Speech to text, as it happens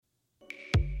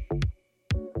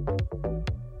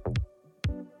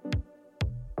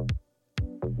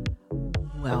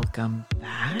Welcome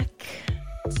back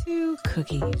to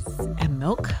Cookies and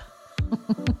Milk.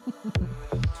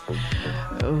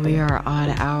 We are on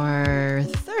our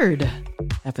third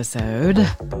episode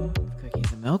of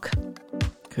Cookies and Milk.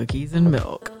 Cookies and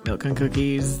milk. Milk and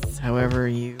cookies, however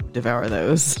you devour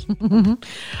those.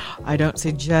 I don't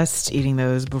suggest eating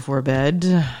those before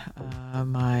bed.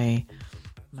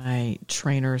 My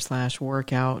trainer /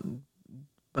 workout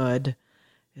bud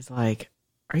is like,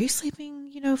 are you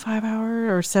sleeping, 5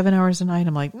 hours or 7 hours a night?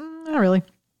 I'm like, not really.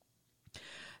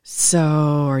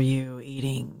 So are you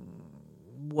eating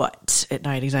what at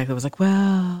night exactly? I was like,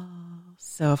 well,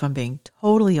 so if I'm being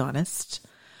totally honest,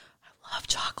 I love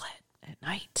chocolate at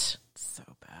night. It's so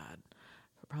bad.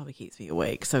 It probably keeps me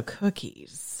awake. So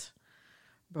cookies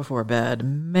before bed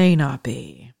may not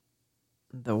be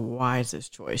the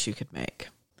wisest choice you could make,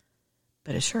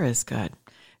 but it sure is good.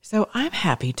 So I'm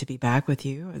happy to be back with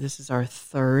you. This is our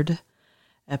third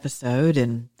episode,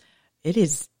 and it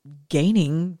is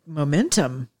gaining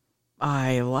momentum.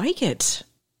 I like it.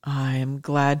 I'm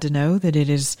glad to know that it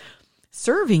is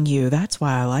serving you. That's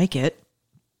why I like it.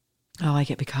 I like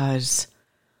it because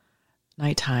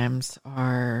night times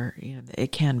are,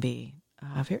 it can be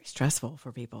very stressful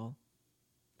for people,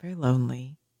 very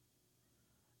lonely.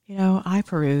 I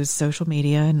peruse social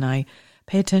media and I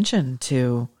pay attention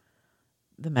to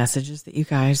the messages that you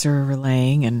guys are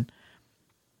relaying and,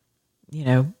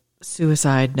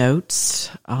 suicide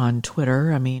notes on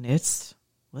Twitter. I mean, it's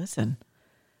a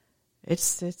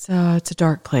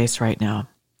dark place right now.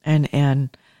 And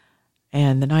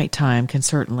the nighttime can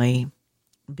certainly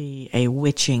be a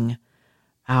witching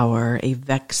hour, a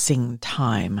vexing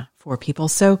time for people.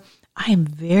 So I am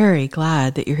very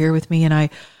glad that you're here with me, and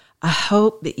I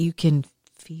hope that you can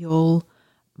feel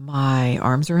my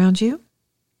arms around you.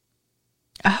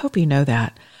 I hope you know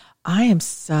that. I am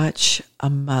such a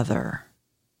mother.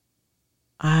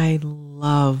 I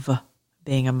love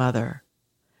being a mother.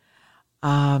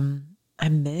 I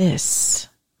miss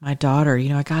my daughter.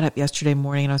 I got up yesterday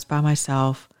morning and I was by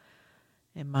myself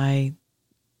in my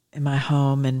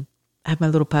home, and I have my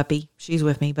little puppy. She's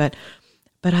with me, but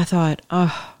I thought,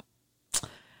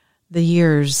 the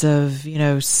years of,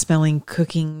 smelling,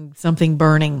 cooking, something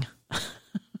burning,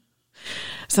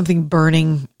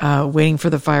 waiting for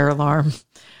the fire alarm,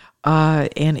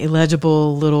 and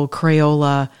illegible little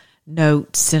Crayola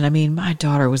notes. And I mean, my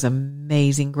daughter was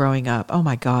amazing growing up. Oh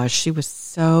my gosh. She was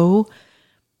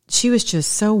just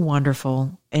so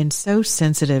wonderful and so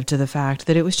sensitive to the fact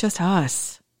that it was just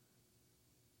us.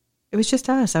 It was just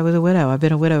us. I was a widow. I've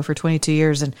been a widow for 22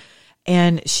 years,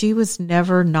 and she was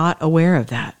never not aware of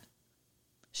that.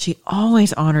 She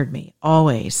always honored me,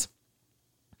 always,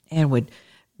 and would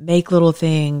make little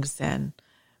things and,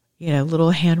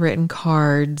 little handwritten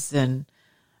cards and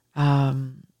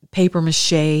paper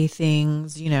mache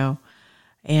things,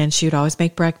 and she would always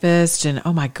make breakfast. And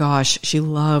oh my gosh, she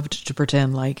loved to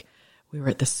pretend like we were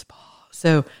at the spa.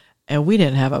 So, and we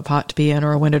didn't have a pot to pee in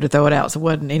or a window to throw it out. So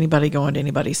wasn't anybody going to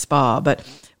anybody's spa, but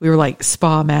we were like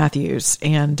Spa Matthews.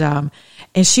 And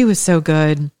she was so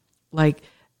good. Like,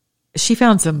 she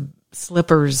found some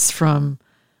slippers from,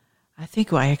 I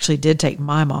think I actually did take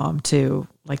my mom to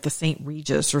like the St.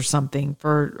 Regis or something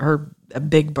for her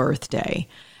big birthday.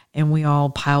 And we all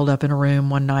piled up in a room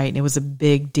one night, and it was a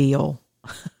big deal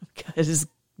because,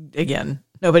 again,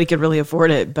 nobody could really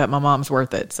afford it, but my mom's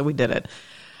worth it. So we did it.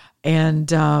 And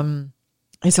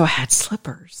so I had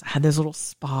slippers. I had those little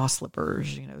spa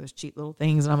slippers, those cheap little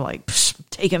things. And I'm like,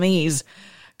 taking these.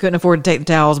 Couldn't afford to take the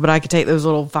towels, but I could take those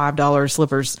little $5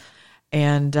 slippers,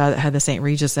 and had the St.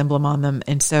 Regis emblem on them.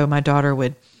 And so my daughter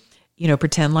would,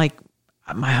 pretend like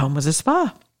my home was a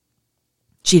spa.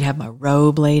 She'd have my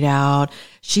robe laid out.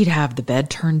 She'd have the bed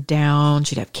turned down.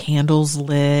 She'd have candles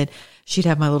lit. She'd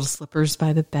have my little slippers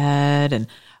by the bed, and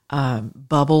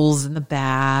bubbles in the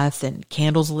bath, and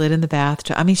candles lit in the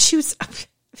bathtub. I mean, she was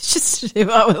just,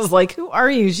 I was like, who are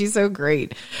you? She's so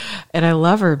great. And I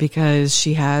love her because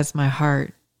she has my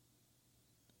heart.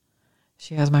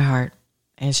 She has my heart,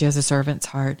 and she has a servant's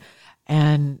heart.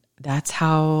 And that's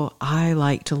how I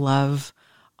like to love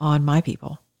on my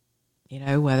people.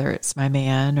 Whether it's my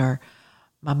man or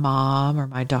my mom or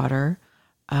my daughter,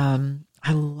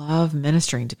 I love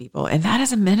ministering to people, and that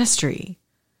is a ministry.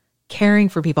 Caring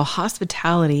for people,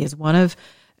 hospitality is one of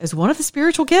the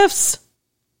spiritual gifts.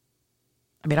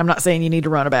 I mean, I'm not saying you need to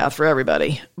run a bath for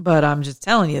everybody, but I'm just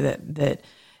telling you that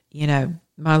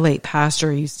my late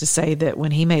pastor used to say that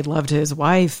when he made love to his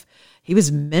wife, he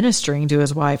was ministering to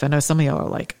his wife. I know some of y'all are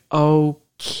like,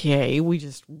 okay, we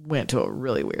just went to a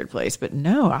really weird place, but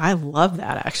no, I love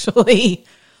that actually.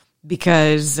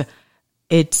 because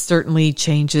it certainly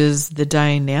changes the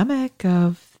dynamic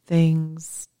of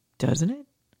things, doesn't it?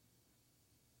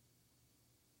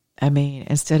 I mean,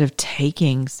 instead of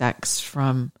taking sex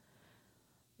from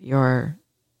your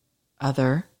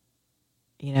other,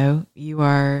 you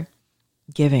are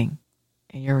giving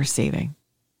and you're receiving.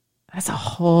 That's a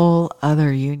whole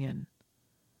other union.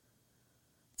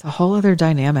 It's a whole other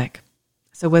dynamic.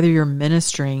 So whether you're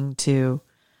ministering to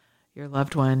your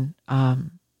loved one,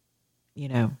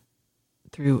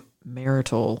 through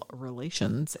marital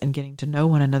relations and getting to know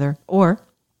one another, or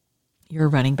you're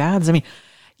running baths. I mean,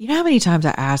 you know how many times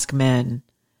I ask men,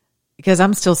 because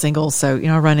I'm still single, so,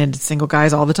 I run into single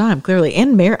guys all the time, clearly.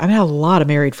 And I've had a lot of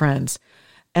married friends,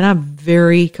 and I'm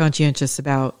very conscientious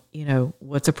about,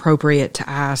 what's appropriate to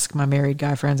ask my married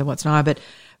guy friends and what's not. But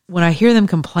when I hear them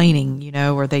complaining,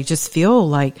 or they just feel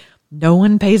like no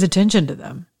one pays attention to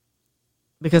them,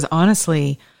 because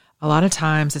honestly, a lot of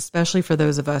times, especially for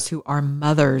those of us who are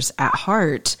mothers at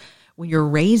heart, when you're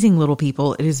raising little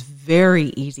people, it is very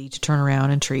easy to turn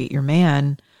around and treat your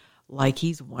man like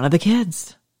he's one of the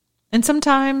kids. And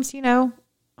sometimes, you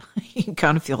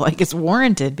kind of feel like it's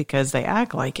warranted because they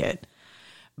act like it.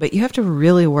 But you have to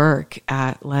really work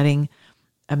at letting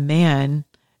a man,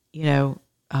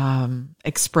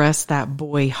 express that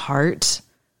boy heart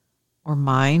or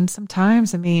mind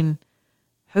sometimes. I mean,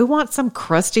 who wants some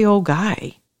crusty old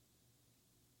guy?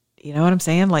 You know what I'm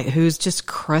saying? Like, who's just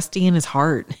crusty in his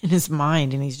heart, in his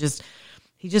mind, and he just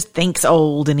thinks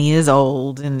old, and he is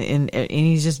old, and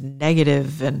he's just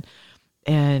negative,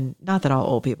 and not that all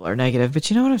old people are negative,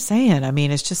 but you know what I'm saying? I mean,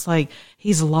 it's just like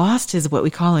he's lost his, what we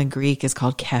call in Greek is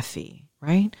called kephi,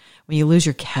 right? When you lose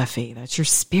your kephi, that's your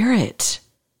spirit,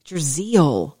 it's your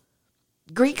zeal.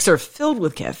 Greeks are filled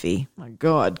with kephi. My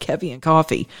God, kephi and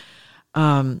coffee.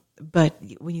 But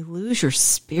when you lose your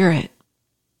spirit,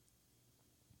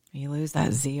 you lose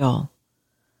that zeal.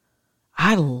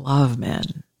 I love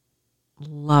men,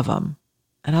 love them.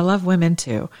 And I love women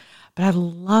too. But I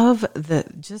love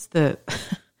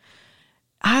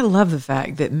I love the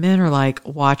fact that men are like,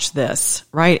 watch this,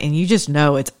 right? And you just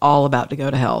know it's all about to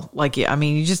go to hell. Like,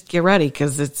 you just get ready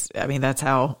because that's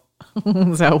how,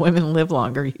 that's how women live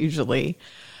longer usually.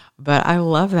 But I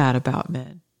love that about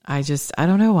men. I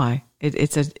don't know why.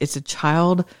 It's a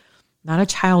child. Not a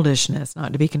childishness,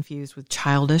 not to be confused with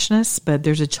childishness, but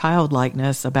there's a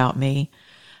childlikeness about me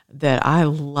that I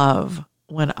love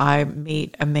when I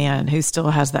meet a man who still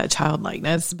has that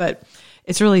childlikeness. But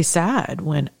it's really sad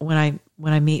when I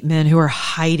meet men who are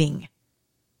hiding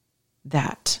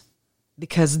that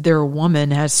because their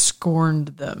woman has scorned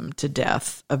them to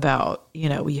death about, you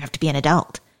have to be an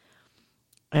adult.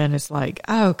 And it's like,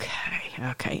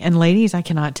 okay. And ladies, I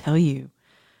cannot tell you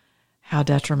how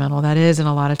detrimental that is. And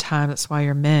a lot of times that's why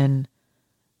your men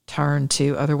turn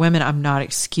to other women. I'm not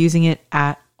excusing it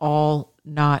at all,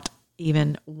 not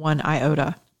even one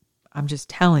iota. I'm just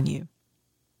telling you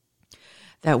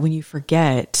that when you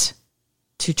forget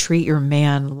to treat your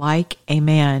man like a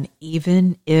man,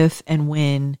 even if and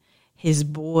when his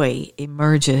boy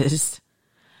emerges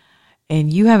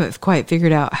and you haven't quite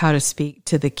figured out how to speak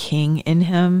to the king in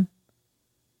him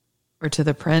or to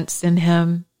the prince in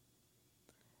him,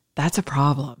 that's a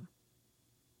problem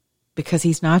because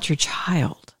he's not your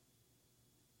child.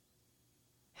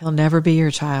 He'll never be your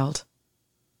child.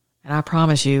 And I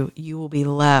promise you, you will be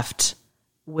left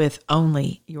with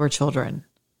only your children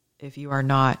if you are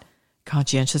not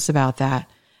conscientious about that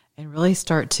and really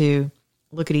start to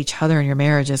look at each other in your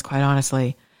marriages, quite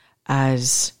honestly,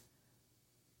 as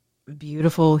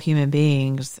beautiful human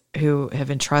beings who have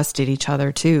entrusted each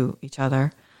other to each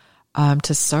other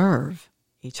to serve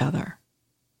each other,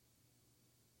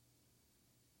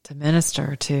 to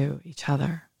minister to each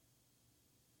other.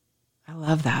 I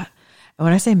love that. And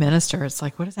when I say minister, it's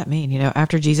like, what does that mean?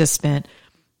 After Jesus spent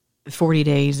 40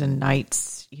 days and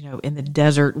nights, in the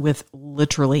desert with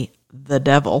literally the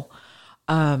devil,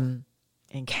 and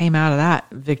came out of that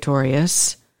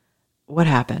victorious, what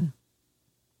happened?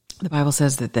 The Bible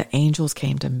says that the angels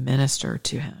came to minister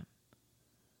to him.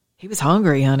 He was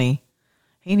hungry, honey.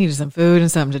 He needed some food and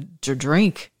something to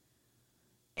drink.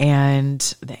 And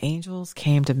the angels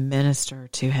came to minister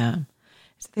to him.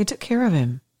 So they took care of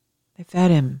him. They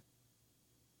fed him.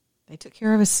 They took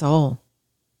care of his soul,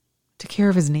 took care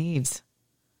of his needs.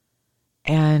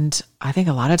 And I think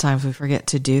a lot of times we forget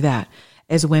to do that.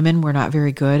 As women, we're not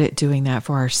very good at doing that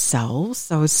for ourselves.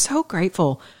 So I was so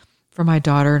grateful for my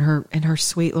daughter and her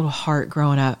sweet little heart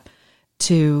growing up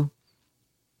to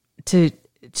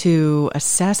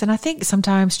assess. And I think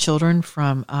sometimes children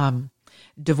from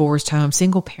divorced homes,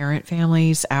 single parent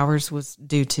families, ours was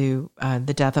due to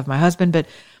the death of my husband, but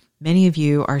Many of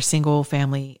you are single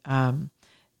family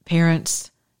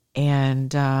parents,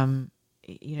 and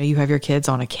you have your kids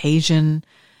on occasion.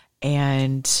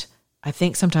 And I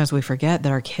think sometimes we forget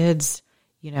that our kids,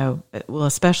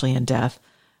 especially in death,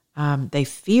 they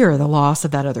fear the loss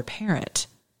of that other parent.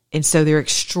 And so they're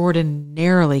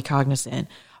extraordinarily cognizant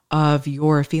of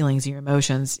your feelings and your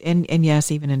emotions. And yes,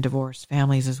 even in divorced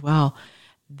families as well,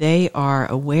 they are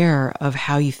aware of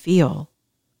how you feel.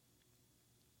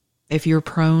 If you're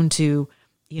prone to,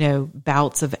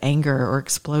 bouts of anger or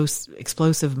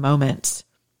explosive moments,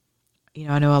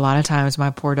 I know a lot of times my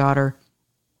poor daughter,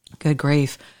 good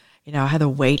grief, I had the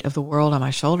weight of the world on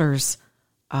my shoulders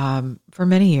for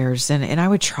many years. And I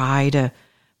would try to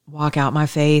walk out my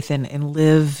faith and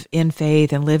live in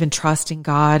faith and live in trusting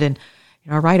God. And,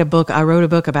 I wrote a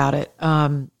book about it.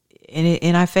 And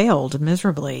I failed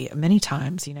miserably many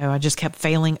times. I just kept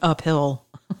failing uphill.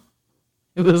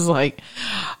 It was like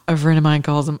a friend of mine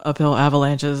calls them uphill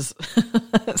avalanches.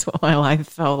 That's what my life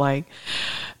felt like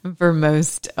for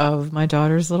most of my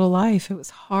daughter's little life. It was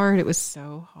hard. It was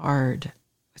so hard.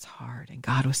 It was hard. And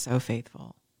God was so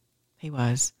faithful. He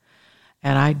was.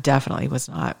 And I definitely was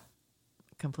not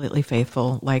completely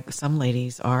faithful like some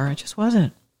ladies are. I just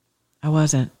wasn't. I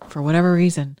wasn't, for whatever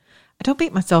reason. I don't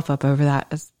beat myself up over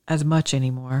that as much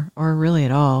anymore, or really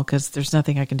at all, because there's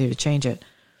nothing I can do to change it.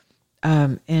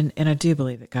 And I do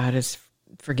believe that God has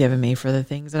forgiven me for the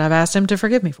things that I've asked him to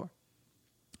forgive me for.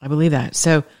 I believe that.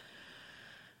 So,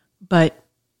 but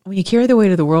when you carry the weight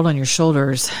of the world on your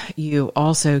shoulders, you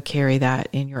also carry that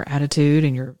in your attitude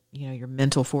and your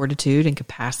mental fortitude and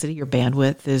capacity. Your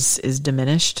bandwidth is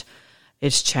diminished.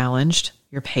 It's challenged.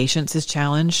 Your patience is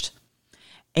challenged.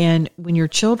 And when your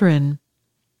children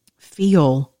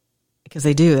feel, because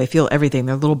they feel everything.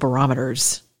 They're little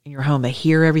barometers in your home. They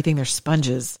hear everything. They're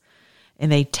sponges.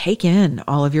 And they take in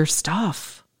all of your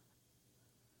stuff.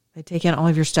 And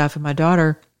my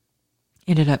daughter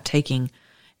ended up taking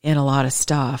in a lot of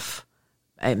stuff,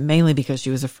 mainly because she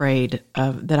was afraid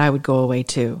that I would go away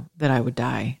too, that I would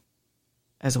die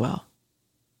as well.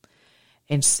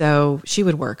 And so she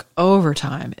would work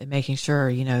overtime at making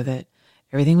sure, that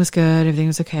everything was good, everything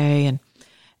was okay.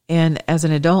 And as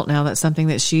an adult now, that's something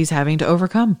that she's having to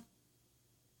overcome.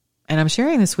 And I'm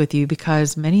sharing this with you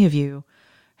because many of you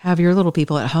have your little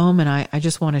people at home, and I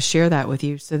just want to share that with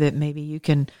you so that maybe you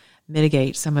can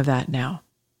mitigate some of that now.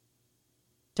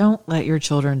 Don't let your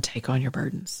children take on your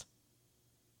burdens.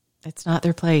 It's not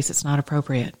their place. It's not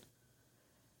appropriate.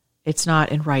 It's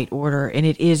not in right order, and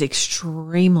it is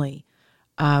extremely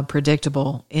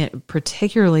predictable,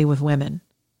 particularly with women,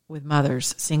 with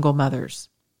mothers, single mothers.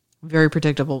 Very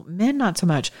predictable. Men, not so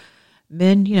much.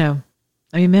 Men, men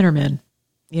are men,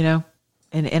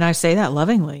 And I say that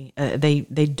lovingly.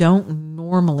 They don't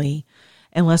normally,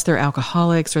 unless they're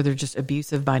alcoholics or they're just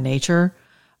abusive by nature,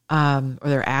 or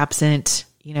they're absent,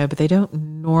 but they don't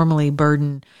normally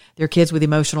burden their kids with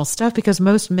emotional stuff because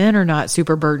most men are not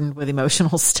super burdened with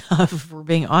emotional stuff, if we're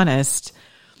being honest.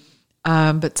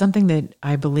 But something that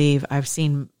I believe I've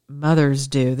seen mothers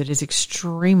do that is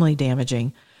extremely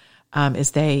damaging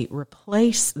is they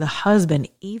replace the husband,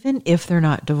 even if they're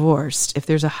not divorced. If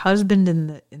there's a husband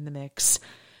in the mix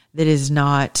that is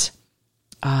not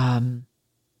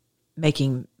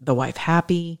making the wife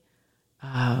happy,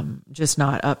 just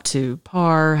not up to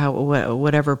par,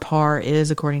 whatever par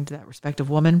is according to that respective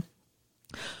woman.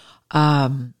 A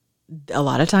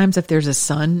lot of times, if there's a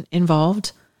son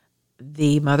involved,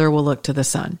 the mother will look to the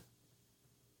son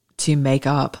to make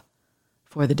up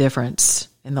for the difference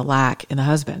in the lack in the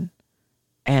husband.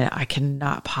 And I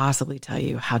cannot possibly tell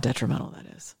you how detrimental that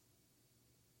is.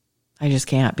 I just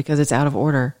can't, because it's out of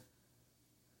order.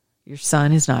 Your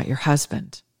son is not your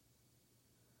husband.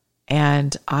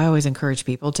 And I always encourage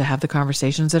people to have the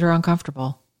conversations that are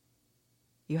uncomfortable.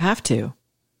 You have to.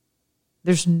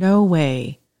 There's no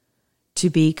way to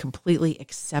be completely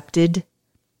accepted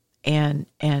and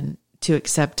to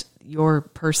accept your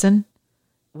person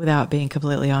without being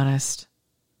completely honest.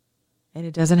 And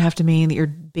it doesn't have to mean that you're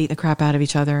beating the crap out of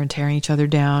each other and tearing each other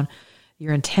down.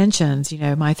 Your intentions,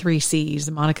 my 3 C's,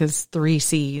 Monica's 3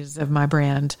 C's of my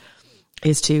brand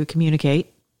is to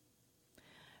communicate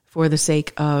for the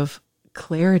sake of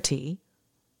clarity,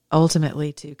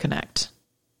 ultimately to connect.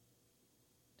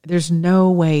 There's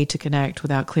no way to connect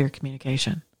without clear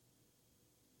communication.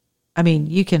 I mean,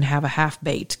 you can have a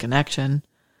half-baked connection.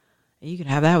 You can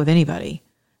have that with anybody.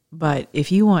 But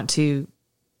if you want to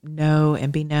know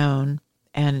and be known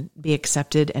and be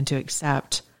accepted and to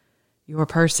accept your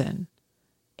person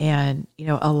and,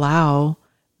 allow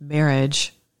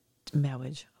marriage, I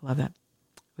love that.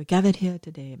 We gathered here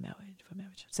today, marriage for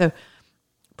marriage. So,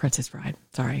 Princess Bride,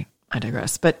 sorry. I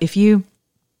digress. But if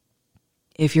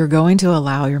you're going to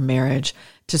allow your marriage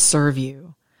to serve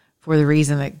you for the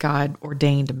reason that God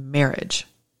ordained marriage,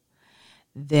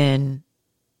 then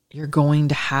you're going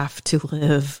to have to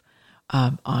live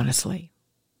honestly.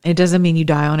 It doesn't mean you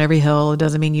die on every hill. It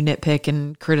doesn't mean you nitpick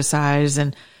and criticize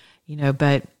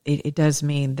but it does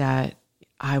mean that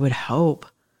I would hope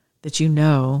that you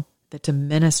know that to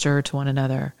minister to one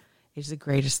another is the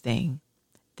greatest thing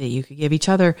that you could give each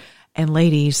other. And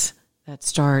ladies, that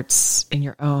starts in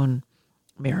your own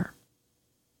mirror.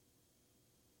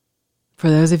 For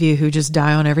those of you who just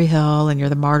die on every hill and you're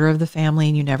the martyr of the family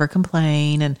and you never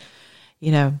complain and,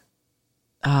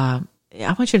 I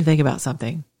want you to think about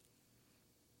something.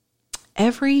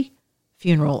 Every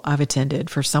funeral I've attended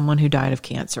for someone who died of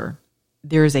cancer,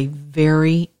 there is a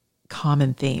very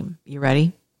common theme. You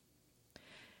ready?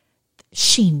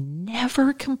 She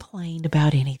never complained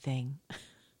about anything.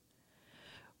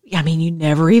 I mean, you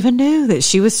never even knew that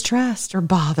she was stressed or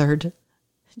bothered.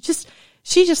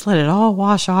 She just let it all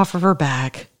wash off of her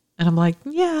back. And I'm like,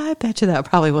 yeah, I bet you that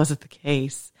probably wasn't the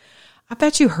case. I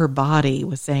bet you her body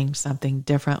was saying something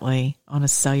differently on a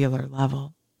cellular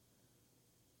level.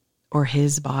 Or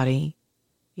his body.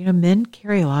 Men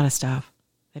carry a lot of stuff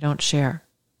they don't share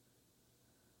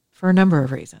for a number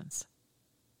of reasons.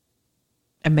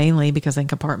 And mainly because they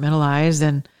compartmentalize,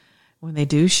 and when they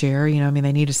do share,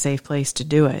 they need a safe place to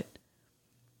do it.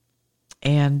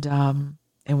 And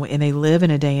they live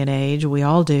in a day and age, we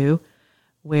all do,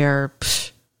 where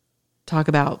talk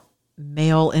about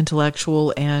male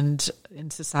intellectual and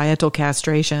societal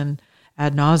castration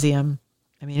ad nauseum.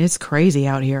 I mean, it's crazy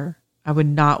out here. I would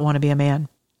not want to be a man.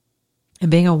 And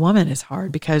being a woman is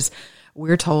hard because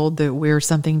we're told that we're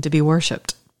something to be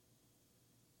worshiped.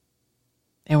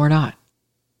 And we're not.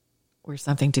 We're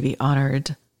something to be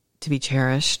honored, to be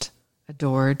cherished,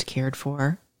 adored, cared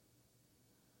for.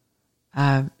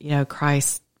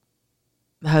 Christ,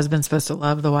 the husband's supposed to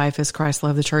love the wife as Christ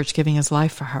loved the church, giving his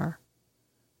life for her.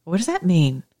 What does that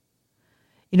mean?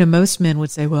 Most men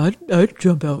would say, well, I'd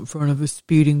jump out in front of a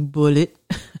speeding bullet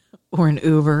or an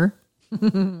Uber.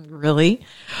 Really?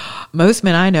 Most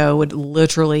men I know would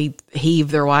literally heave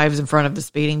their wives in front of the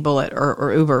speeding bullet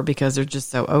or Uber because they're just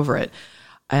so over it.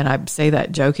 And I say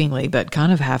that jokingly, but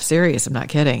kind of half serious. I'm not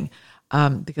kidding.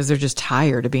 Because they're just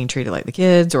tired of being treated like the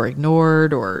kids or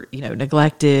ignored or,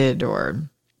 neglected or,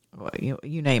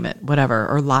 you name it, whatever,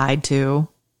 or lied to.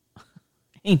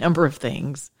 A number of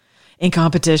things. In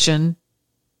competition,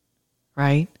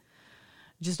 right?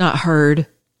 Just not heard,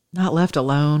 not left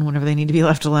alone whenever they need to be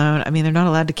left alone. I mean, they're not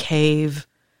allowed to cave.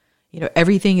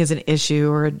 Everything is an issue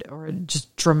or a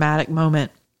just dramatic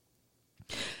moment.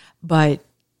 But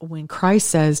when Christ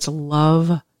says to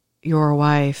love your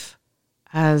wife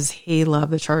as he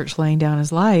loved the church, laying down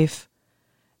his life,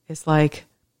 it's like,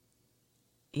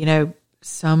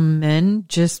 some men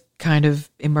just kind of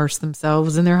immerse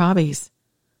themselves in their hobbies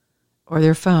or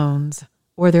their phones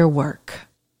or their work,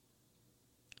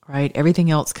 right? Everything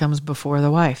else comes before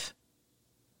the wife.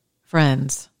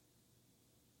 Friends,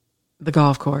 the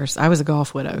golf course. I was a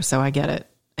golf widow, so I get it.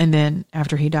 And then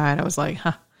after he died, I was like,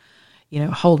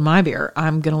 hold my beer.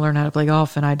 I'm going to learn how to play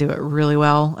golf, and I do it really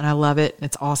well, and I love it.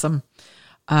 It's awesome.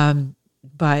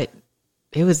 But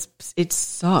it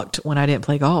sucked when I didn't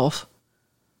play golf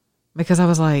because I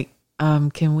was like,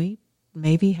 can we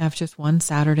maybe have just one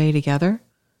Saturday together?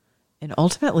 And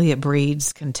ultimately it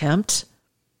breeds contempt.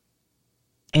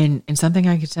 And something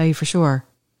I can tell you for sure,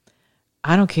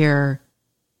 I don't care,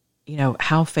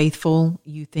 how faithful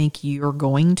you think you're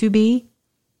going to be.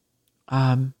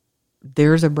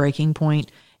 There's a breaking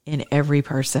point in every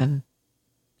person.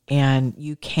 And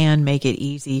you can make it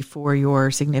easy for your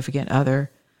significant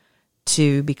other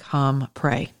to become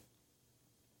prey.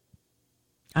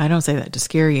 I don't say that to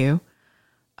scare you.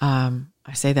 I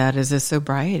say that as a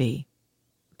sobriety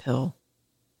pill.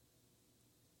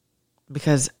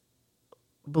 Because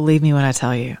believe me when I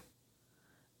tell you,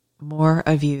 more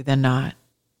of you than not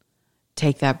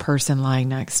take that person lying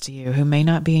next to you who may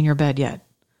not be in your bed yet.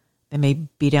 They may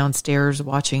be downstairs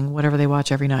watching whatever they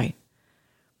watch every night.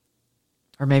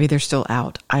 Or maybe they're still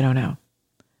out. I don't know.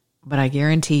 But I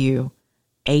guarantee you,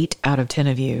 8 out of 10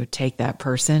 of you take that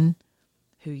person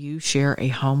who you share a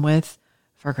home with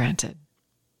for granted.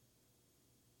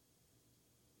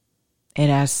 And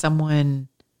as someone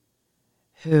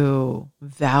who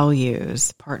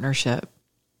values partnership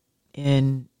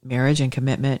in marriage and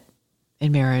commitment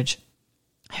in marriage,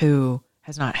 who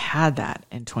has not had that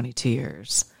in 22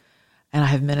 years, and I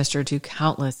have ministered to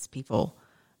countless people,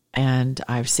 and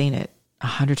I've seen it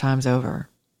 100 times over,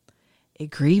 it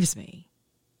grieves me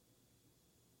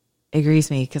it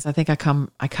grieves me because I think I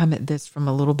come at this from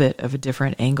a little bit of a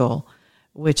different angle,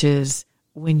 which is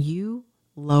when you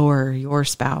lower your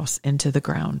spouse into the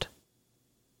ground,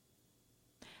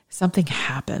 something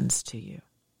happens to you.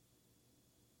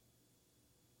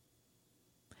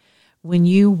 When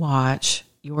you watch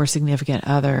your significant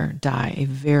other die a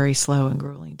very slow and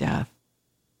grueling death,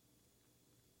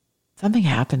 something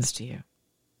happens to you.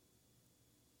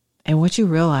 And what you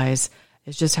realize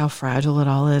is just how fragile it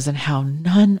all is and how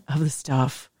none of the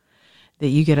stuff that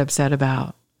you get upset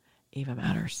about even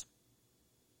matters.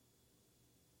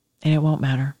 And it won't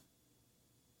matter.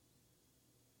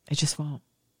 It just won't.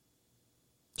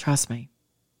 Trust me.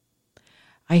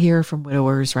 I hear from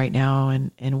widowers right now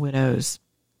and widows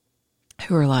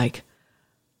who are like,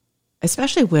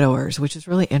 especially widowers, which is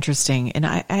really interesting. And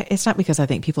I it's not because I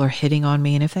think people are hitting on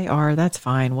me. And if they are, that's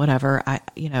fine, whatever.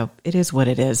 It is what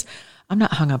it is. I'm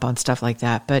not hung up on stuff like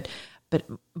that. But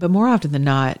more often than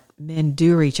not, men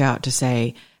do reach out to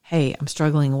say, hey, I'm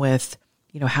struggling with,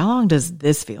 how long does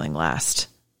this feeling last?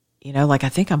 I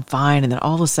think I'm fine. And then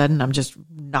all of a sudden I'm just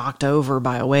knocked over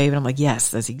by a wave. And I'm like, yes,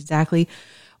 that's exactly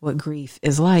what grief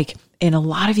is like. And a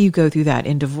lot of you go through that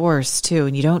in divorce too.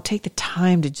 And you don't take the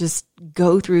time to just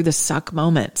go through the suck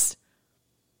moments.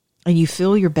 And you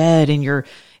fill your bed and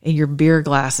your beer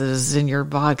glasses and your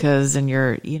vodkas and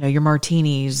your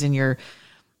martinis and your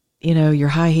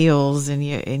high heels and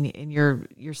your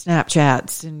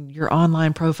Snapchats and your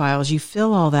online profiles. You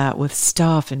fill all that with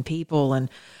stuff and people and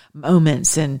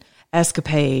moments and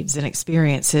escapades and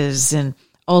experiences. And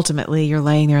ultimately you're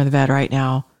laying there in the bed right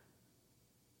now,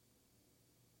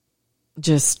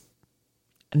 just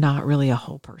not really a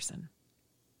whole person.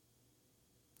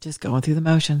 Just going through the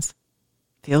motions.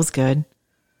 Feels good.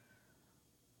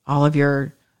 All of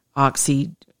your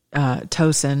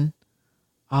oxytocin,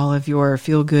 all of your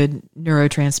feel-good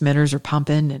neurotransmitters are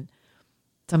pumping, and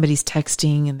somebody's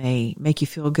texting and they make you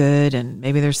feel good, and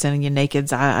maybe they're sending you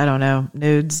nakeds. I don't know.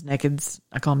 Nudes, nakeds.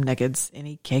 I call them nakeds.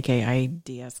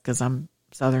 N-E-K-K-I-D-S because I'm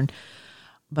Southern.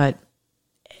 And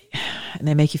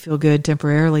they make you feel good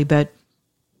temporarily, but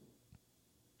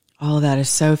all of that is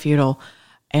so futile,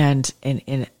 and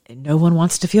no one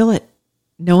wants to feel it.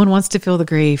 No one wants to feel the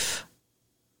grief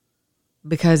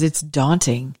because it's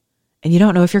daunting, and you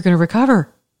don't know if you're going to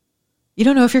recover. You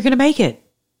don't know if you're going to make it.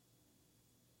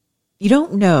 You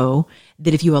don't know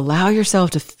that if you allow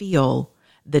yourself to feel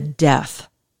the death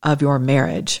of your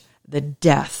marriage, the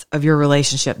death of your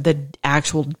relationship, the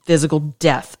actual physical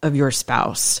death of your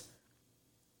spouse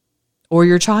or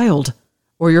your child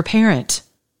or your parent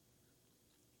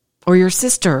or your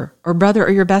sister or brother or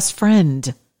your best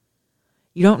friend,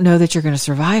 you don't know that you're going to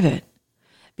survive it.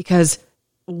 Because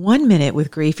 1 minute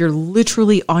with grief, you're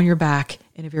literally on your back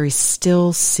in a very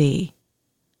still sea.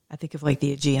 I think of like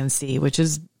the Aegean Sea, which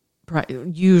is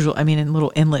usual. In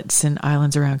little inlets and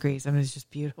islands around Greece. It's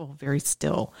just beautiful, very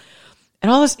still.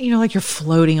 And all this, like you're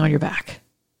floating on your back,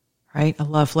 right? I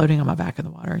love floating on my back in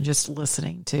the water and just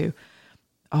listening to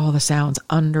all the sounds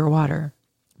underwater,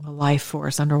 the life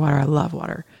force underwater. I love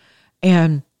water.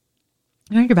 And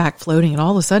you're on your back floating, and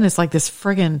all of a sudden it's like this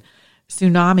friggin'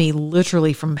 tsunami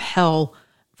literally from hell,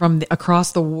 from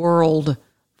across the world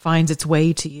finds its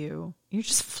way to you. You're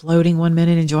just floating 1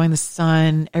 minute, enjoying the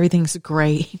sun. Everything's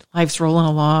great. Life's rolling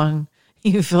along.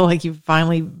 You feel like you've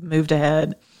finally moved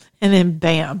ahead. And then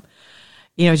bam,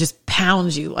 just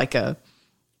pounds you like a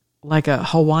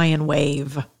Hawaiian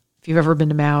wave. If you've ever been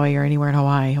to Maui or anywhere in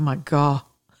Hawaii, oh my God.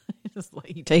 It's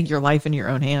like you take your life in your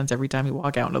own hands every time you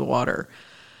walk out into the water.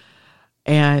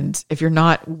 And if you're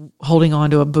not holding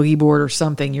on to a boogie board or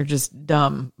something, you're just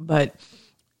dumb. But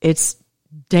it's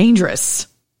dangerous.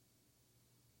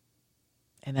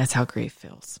 And that's how grief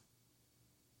feels.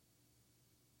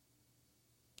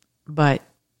 But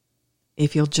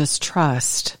if you'll just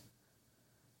trust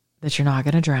that you're not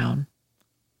going to drown,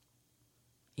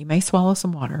 you may swallow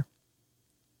some water.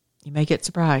 You may get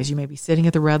surprised. You may be sitting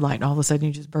at the red light and all of a sudden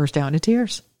you just burst out into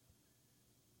tears.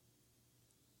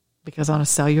 Because on a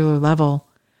cellular level,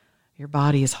 your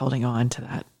body is holding on to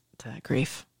that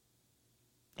grief.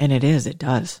 And it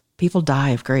does. People die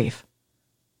of grief.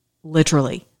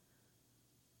 Literally.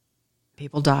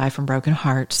 People die from broken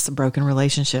hearts, broken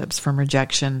relationships, from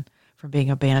rejection, from being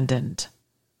abandoned.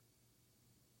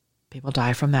 People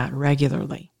die from that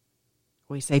regularly.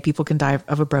 We say people can die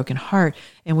of a broken heart,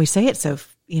 and we say it so,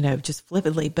 just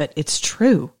flippantly, but it's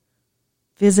true.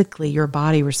 Physically, your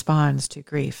body responds to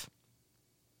grief.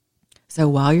 So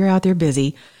while you're out there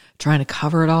busy trying to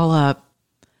cover it all up,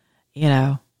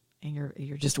 and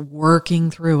you're just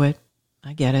working through it,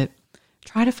 I get it.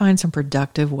 Try to find some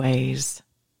productive ways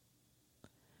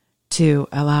to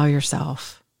allow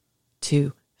yourself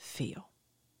to feel.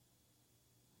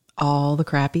 All the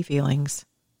crappy feelings.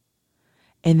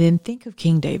 And then think of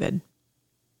King David.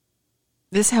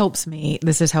 This helps me.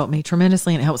 This has helped me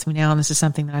tremendously, and it helps me now. And this is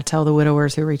something that I tell the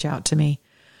widowers who reach out to me.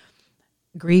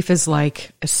 Grief is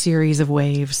like a series of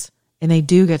waves, and they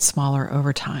do get smaller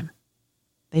over time.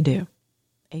 They do.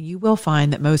 And you will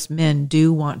find that most men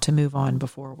do want to move on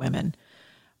before women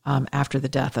after the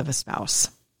death of a spouse.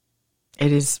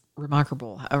 It is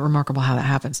remarkable how that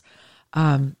happens.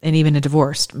 And even a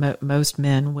divorce, most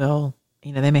men will,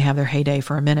 they may have their heyday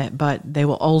for a minute, but they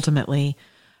will ultimately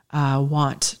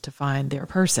want to find their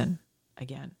person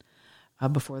again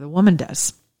before the woman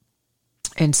does.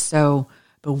 And so,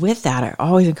 but with that, I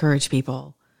always encourage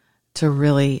people to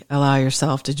really allow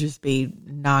yourself to just be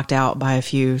knocked out by a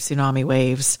few tsunami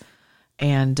waves,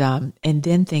 and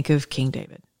then think of King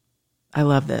David. I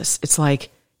love this. It's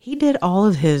like he did all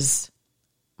of his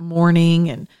mourning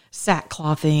and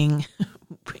sackclothing,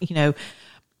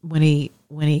 when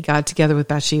he got together with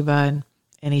Bathsheba,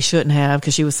 and he shouldn't have,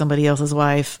 because she was somebody else's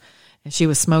wife, and she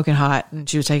was smoking hot, and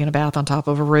she was taking a bath on top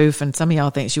of a roof, and some of y'all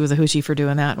think she was a hoochie for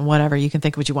doing that, and whatever. You can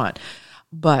think what you want.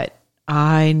 But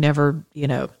I never,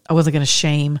 I wasn't going to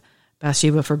shame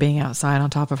Bathsheba for being outside on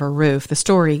top of her roof. The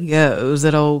story goes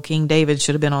that old King David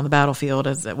should have been on the battlefield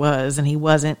as it was, and he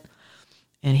wasn't.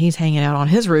 And he's hanging out on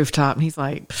his rooftop, and he's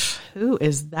like, who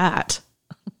is that?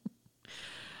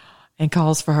 And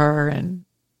calls for her, and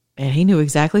he knew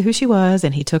exactly who she was,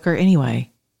 and he took her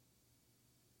anyway.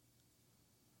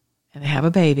 And they have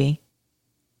a baby.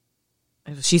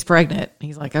 She's pregnant.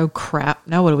 He's like, oh crap,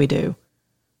 now what do we do?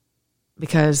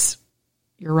 Because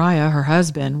Uriah, her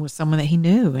husband, was someone that he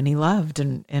knew and he loved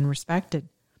and respected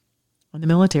in the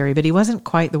military, but he wasn't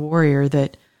quite the warrior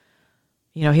that,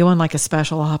 he wasn't like a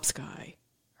special ops guy,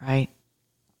 right?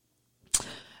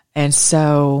 And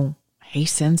so he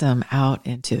sends him out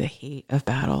into the heat of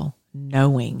battle,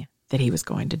 knowing that he was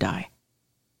going to die.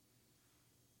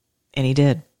 And he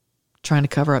did, trying to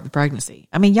cover up the pregnancy.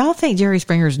 I mean, y'all think Jerry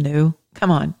Springer's new? Come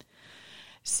on.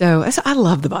 So I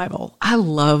love the Bible. I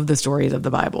love the stories of the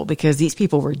Bible because these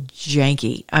people were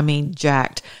janky. I mean,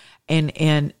 jacked.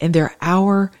 And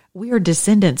we are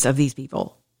descendants of these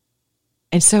people.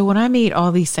 And so when I meet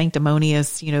all these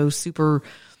sanctimonious, super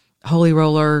holy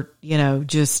roller,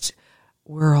 just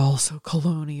we're all so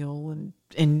colonial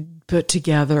and put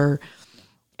together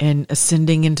and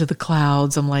ascending into the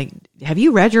clouds. I'm like, have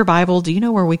you read your Bible? Do you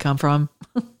know where we come from?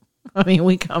 I mean,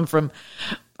 we come from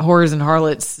whores and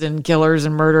harlots and killers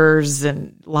and murderers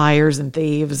and liars and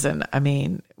thieves and,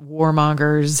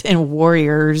 warmongers and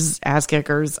warriors, ass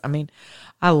kickers. I mean,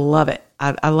 I love it.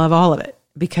 I love all of it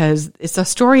because it's a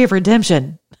story of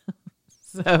redemption.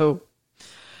 So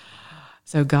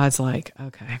God's like,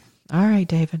 okay, all right,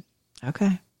 David,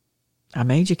 okay, I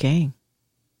made you king.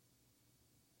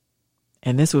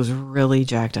 And this was really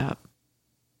jacked up.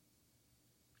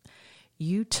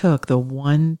 You took the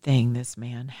one thing this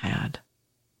man had,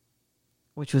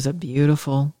 which was a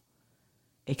beautiful,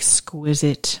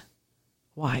 exquisite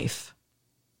wife.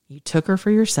 You took her for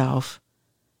yourself,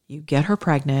 you get her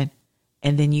pregnant,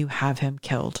 and then you have him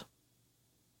killed.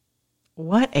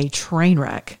 What a train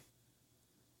wreck.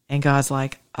 And God's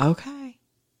like, okay,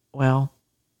 well,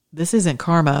 this isn't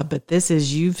karma, but this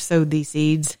is, you've sowed these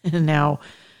seeds, and now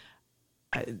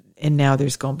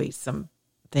there's going to be some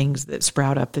things that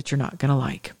sprout up that you're not going to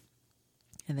like.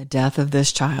 And the death of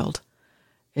this child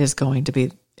is going to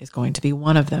be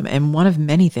one of them, and one of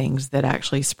many things that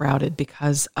actually sprouted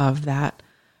because of that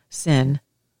sin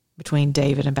between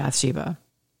David and Bathsheba.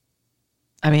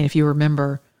 I mean, if you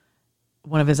remember,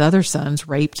 one of his other sons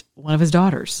raped one of his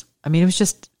daughters. I mean, it was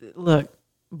just, look,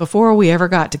 before we ever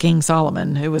got to King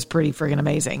Solomon, who was pretty friggin'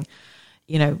 amazing,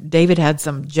 David had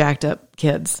some jacked up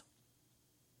kids.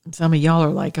 And some of y'all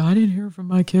are like, oh, I didn't hear from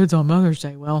my kids on Mother's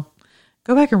Day. Well,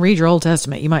 go back and read your Old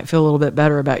Testament. You might feel a little bit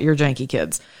better about your janky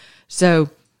kids. So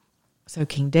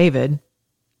King David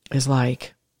is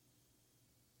like,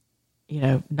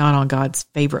 not on God's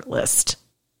favorite list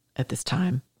at this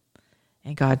time.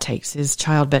 And God takes his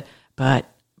child. But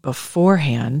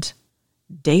beforehand,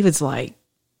 David's like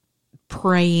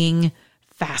praying,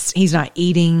 fast. He's not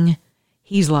eating.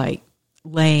 He's like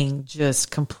laying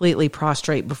just completely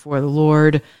prostrate before the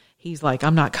Lord. He's like,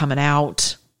 I'm not coming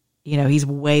out. He's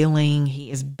wailing.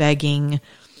 He is begging.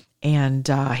 And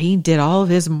he did all of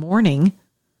his mourning,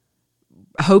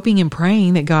 hoping and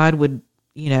praying that God would,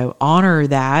 honor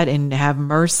that and have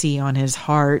mercy on his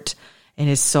heart and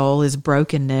his soul, his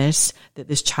brokenness, that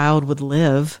this child would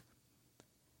live.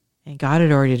 And God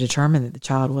had already determined that the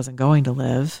child wasn't going to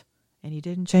live, and he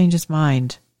didn't change his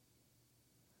mind.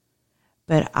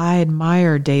 But I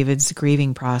admire David's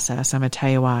grieving process. I'm going to tell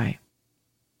you why.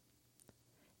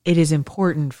 It is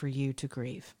important for you to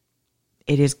grieve.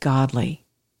 It is godly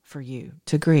for you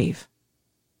to grieve.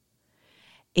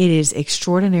 It is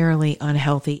extraordinarily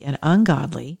unhealthy and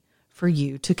ungodly for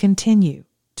you to continue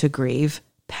to grieve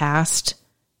past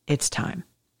its time.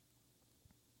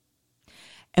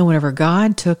 And whenever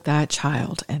God took that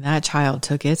child and that child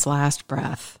took its last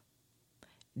breath,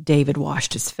 David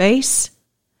washed his face,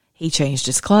 he changed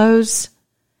his clothes,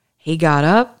 he got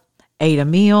up, ate a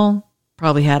meal,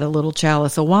 probably had a little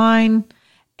chalice of wine,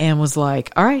 and was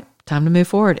like, all right, time to move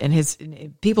forward. And his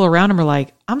people around him are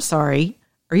like, I'm sorry,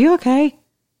 are you okay?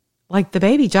 Like, the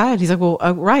baby died. He's like, well,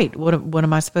 right, what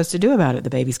am I supposed to do about it? The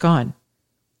baby's gone.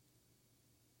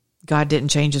 God didn't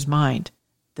change his mind.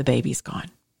 The baby's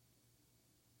gone.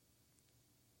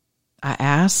 I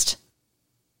asked.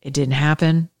 It didn't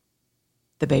happen.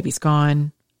 The baby's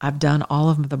gone. I've done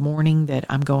all of the mourning that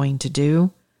I'm going to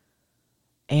do.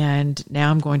 And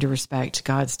now I'm going to respect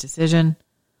God's decision.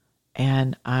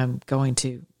 And I'm going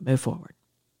to move forward.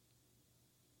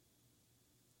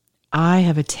 I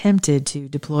have attempted to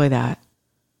deploy that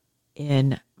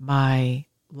in my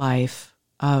life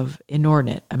of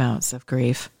inordinate amounts of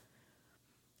grief.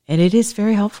 And it is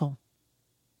very helpful.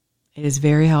 It is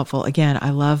very helpful. Again,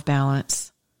 I love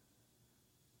balance.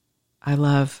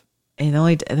 And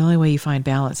the only way you find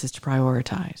balance is to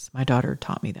prioritize. My daughter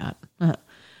taught me that.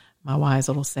 My wise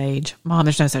little sage. Mom,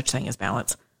 there's no such thing as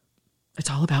balance.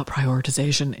 It's all about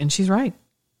prioritization. And she's right.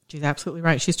 She's absolutely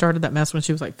right. She started that mess when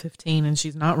she was like 15, and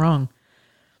she's not wrong.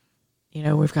 You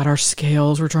know, we've got our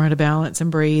scales. We're trying to balance and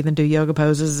breathe and do yoga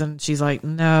poses. And she's like,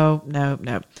 no.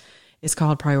 It's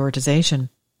called prioritization.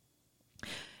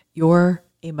 Your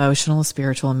emotional,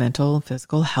 spiritual, mental,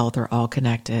 physical health are all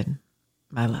connected,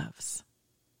 my loves.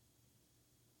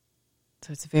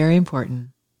 So it's very important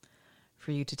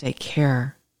for you to take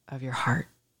care of your heart.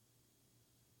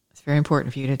 It's very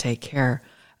important for you to take care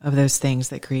of those things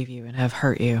that grieve you and have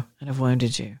hurt you and have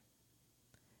wounded you.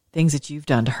 Things that you've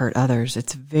done to hurt others.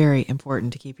 It's very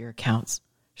important to keep your accounts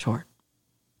short.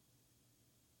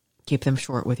 Keep them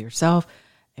short with yourself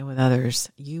and with others.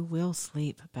 You will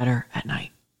sleep better at night.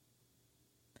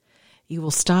 You will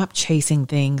stop chasing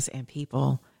things and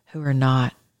people who are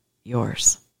not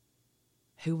yours,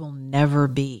 who will never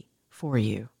be for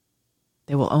you.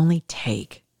 They will only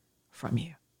take from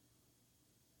you.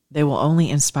 They will only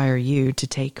inspire you to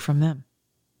take from them.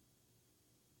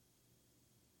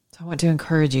 So I want to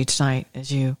encourage you tonight as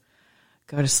you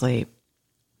go to sleep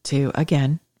to,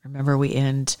 again, remember we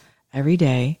end every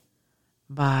day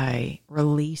by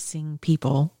releasing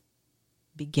people,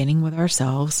 beginning with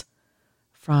ourselves,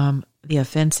 from the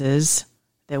offenses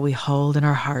that we hold in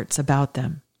our hearts about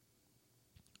them.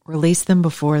 Release them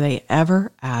before they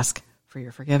ever ask for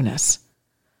your forgiveness.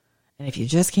 And if you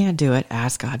just can't do it,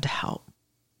 ask God to help.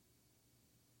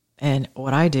 And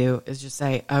what I do is just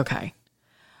say, okay,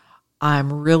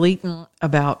 I'm really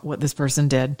about what this person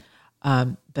did.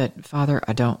 But Father,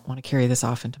 I don't want to carry this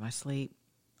off into my sleep.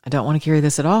 I don't want to carry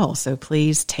this at all. So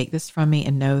please take this from me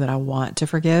and know that I want to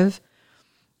forgive.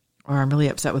 Or I'm really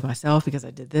upset with myself because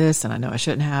I did this and I know I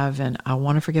shouldn't have. And I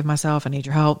want to forgive myself. I need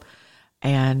your help.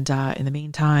 And in the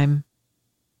meantime,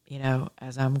 you know,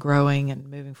 as I'm growing and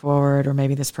moving forward, or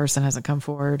maybe this person hasn't come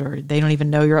forward, or they don't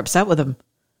even know you're upset with them.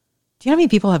 Do you know how many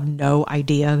people have no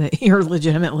idea that you're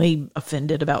legitimately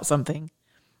offended about something?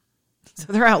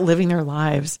 So they're out living their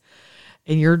lives,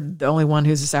 and you're the only one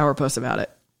who's a sourpuss about it.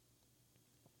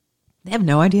 They have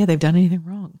no idea they've done anything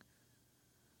wrong.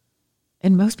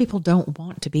 And most people don't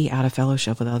want to be out of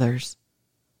fellowship with others.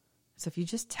 So if you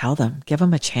just tell them, give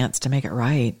them a chance to make it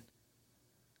right.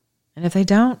 And if they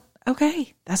don't,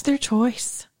 okay, that's their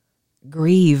choice.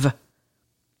 Grieve.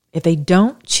 If they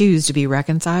don't choose to be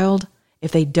reconciled,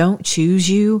 if they don't choose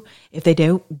you, if they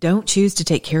don't choose to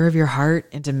take care of your heart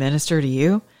and to minister to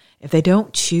you, if they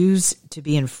don't choose to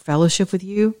be in fellowship with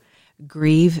you,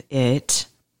 grieve it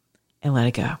and let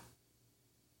it go.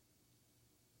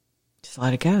 Just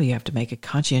let it go. You have to make a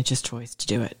conscientious choice to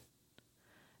do it.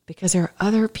 Because there are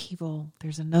other people.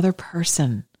 There's another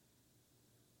person.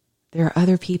 There are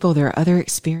other people. There are other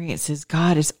experiences.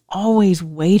 God is always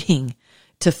waiting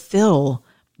to fill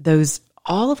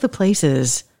all of the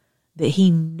places that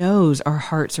he knows our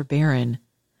hearts are barren.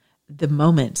 The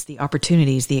moments, the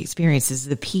opportunities, the experiences,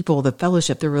 the people, the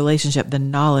fellowship, the relationship, the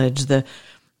knowledge, the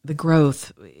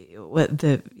growth,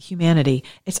 the humanity.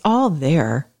 It's all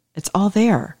there. It's all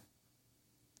there.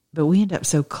 But we end up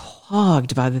so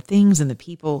clogged by the things and the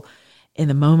people and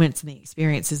the moments and the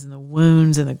experiences and the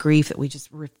wounds and the grief that we just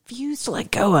refuse to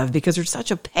let go of because there's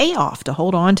such a payoff to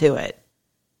hold on to it.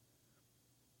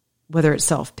 whether it's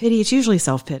self-pity, it's usually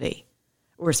self-pity,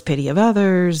 or it's pity of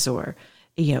others, or,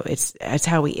 it's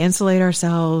how we insulate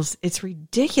ourselves. It's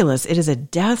ridiculous. It is a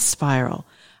death spiral.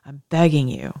 I'm begging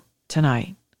you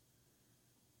tonight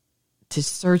to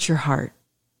search your heart.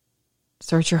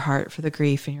 Search your heart for the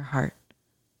grief in your heart.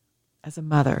 As a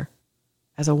mother,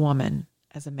 as a woman,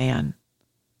 as a man,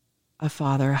 a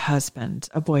father, a husband,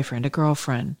 a boyfriend, a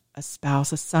girlfriend, a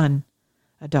spouse, a son,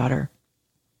 a daughter,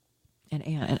 an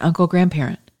aunt, an uncle,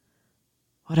 grandparent,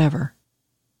 whatever.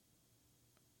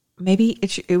 Maybe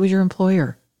it was your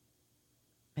employer.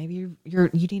 Maybe you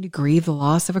need to grieve the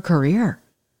loss of a career,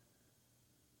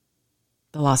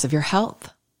 the loss of your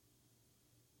health,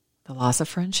 the loss of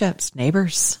friendships,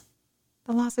 neighbors,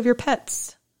 the loss of your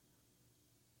pets.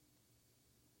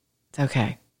 It's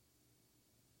okay.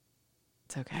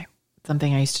 It's okay.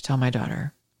 Something I used to tell my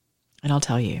daughter, and I'll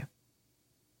tell you.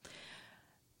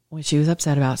 When she was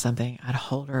upset about something, I'd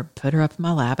hold her, put her up in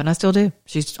my lap, and I still do.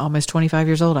 She's almost 25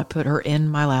 years old. I put her in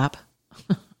my lap,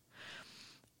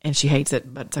 and she hates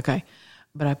it, but it's okay.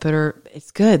 But I put her,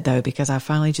 it's good though, because I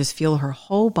finally just feel her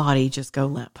whole body just go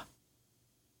limp.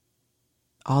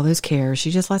 All those cares,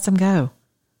 she just lets them go.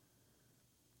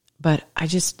 But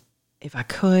if I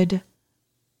could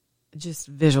just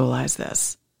visualize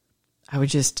this, I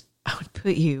would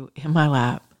put you in my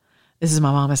lap. This is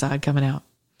my mama side coming out.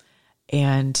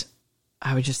 And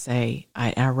I would just say,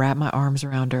 I wrap my arms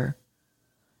around her,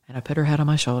 and I put her head on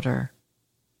my shoulder,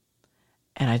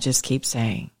 and I just keep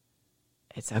saying,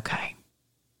 it's okay.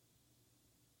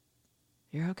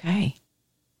 You're okay.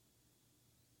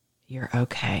 You're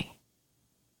okay.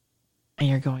 And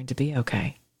you're going to be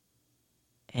okay.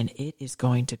 And it is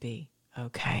going to be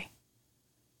okay.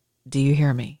 Do you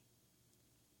hear me?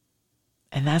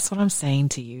 And that's what I'm saying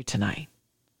to you tonight.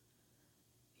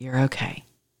 You're okay.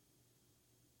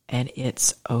 And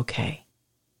it's okay.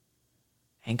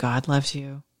 And God loves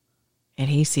you, and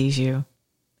He sees you,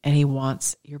 and He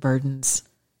wants your burdens,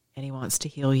 and He wants to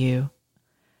heal you,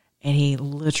 and He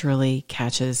literally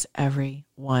catches every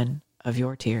one of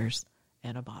your tears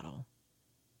in a bottle.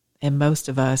 And most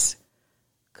of us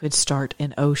could start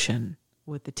an ocean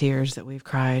with the tears that we've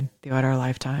cried throughout our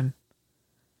lifetime,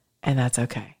 and that's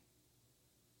okay.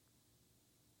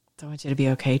 So I want you to be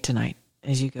okay tonight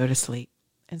as you go to sleep,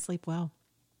 and sleep well.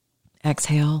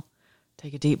 Exhale,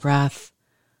 take a deep breath,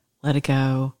 let it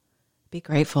go. Be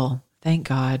grateful. Thank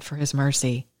God for His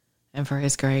mercy and for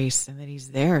His grace, and that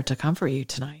He's there to comfort you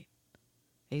tonight.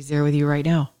 He's there with you right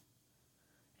now,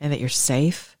 and that you're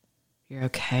safe, you're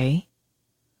okay.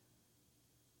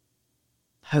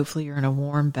 Hopefully you're in a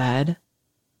warm bed.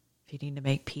 If you need to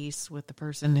make peace with the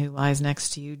person who lies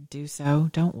next to you, do so.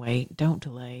 Don't wait. Don't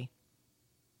delay.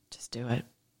 Just do it.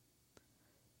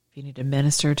 If you need to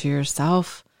minister to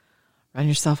yourself, run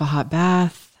yourself a hot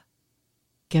bath,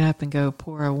 get up and go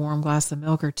pour a warm glass of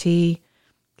milk or tea,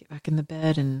 get back in the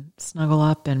bed and snuggle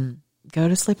up and go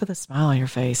to sleep with a smile on your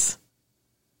face.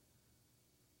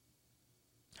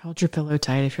 Hold your pillow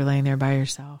tight if you're laying there by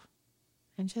yourself.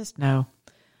 And just know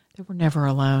that we're never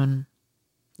alone.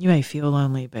 You may feel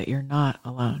lonely, but you're not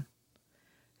alone.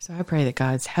 So I pray that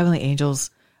God's heavenly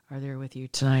angels are there with you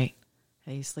tonight,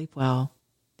 that you sleep well,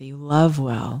 that you love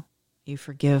well, you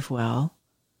forgive well.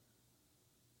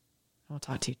 We'll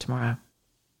talk to you tomorrow.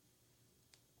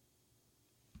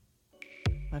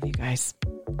 Love you guys.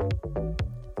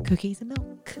 Cookies and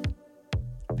milk.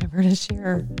 Remember to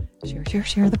share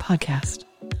the podcast.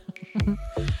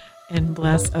 And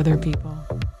bless other people.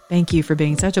 Thank you for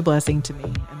being such a blessing to me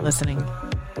and listening.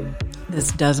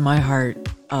 This does my heart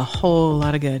a whole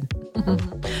lot of good.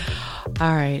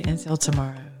 All right. Until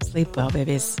tomorrow. Sleep well,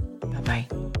 babies.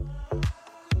 Bye-bye.